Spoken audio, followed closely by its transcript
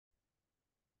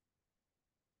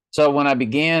So when I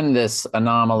began this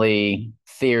anomaly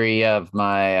theory of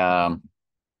my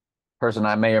person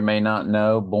I may or may not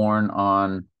know, born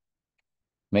on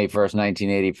May 1st,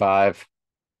 1985,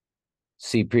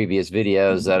 see previous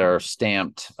videos that are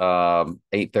stamped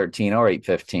 813 or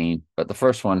 815, but the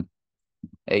first one,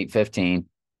 815.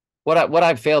 What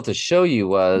I failed to show you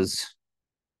was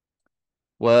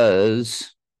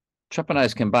Trump and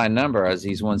I's combined number as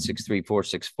he's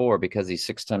 163464 because he's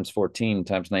 6 times 14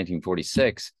 times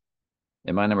 1946.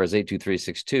 And my number is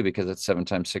 82362 because it's 7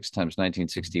 times 6 times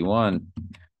 1961.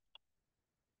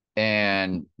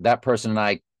 And that person and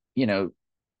I,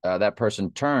 that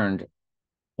person turned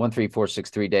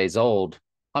 13463 days old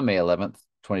on May 11th,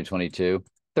 2022.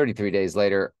 33 days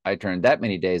later, I turned that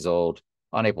many days old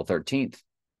on April 13th,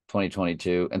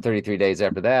 2022. And 33 days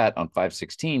after that, on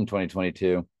 5/16,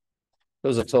 2022, it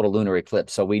was a total lunar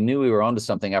eclipse. So we knew we were onto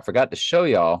something. I forgot to show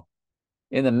y'all.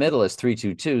 In the middle is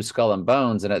 322, Skull and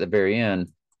Bones. And at the very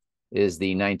end is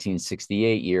the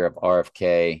 1968 year of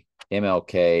RFK,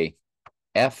 MLK,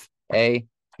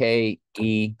 FAKE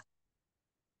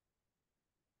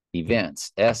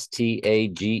events,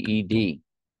 STAGED,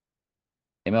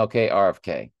 MLK,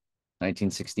 RFK,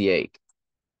 1968,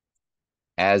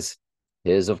 as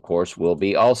his, of course, will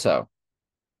be also.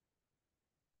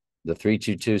 The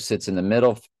 322 sits in the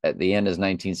middle. At the end is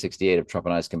 1968 of Trump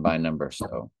and I's combined number.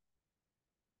 So,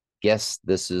 guess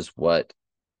this is what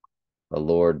the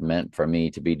Lord meant for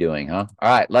me to be doing, huh? All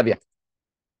right. Love you.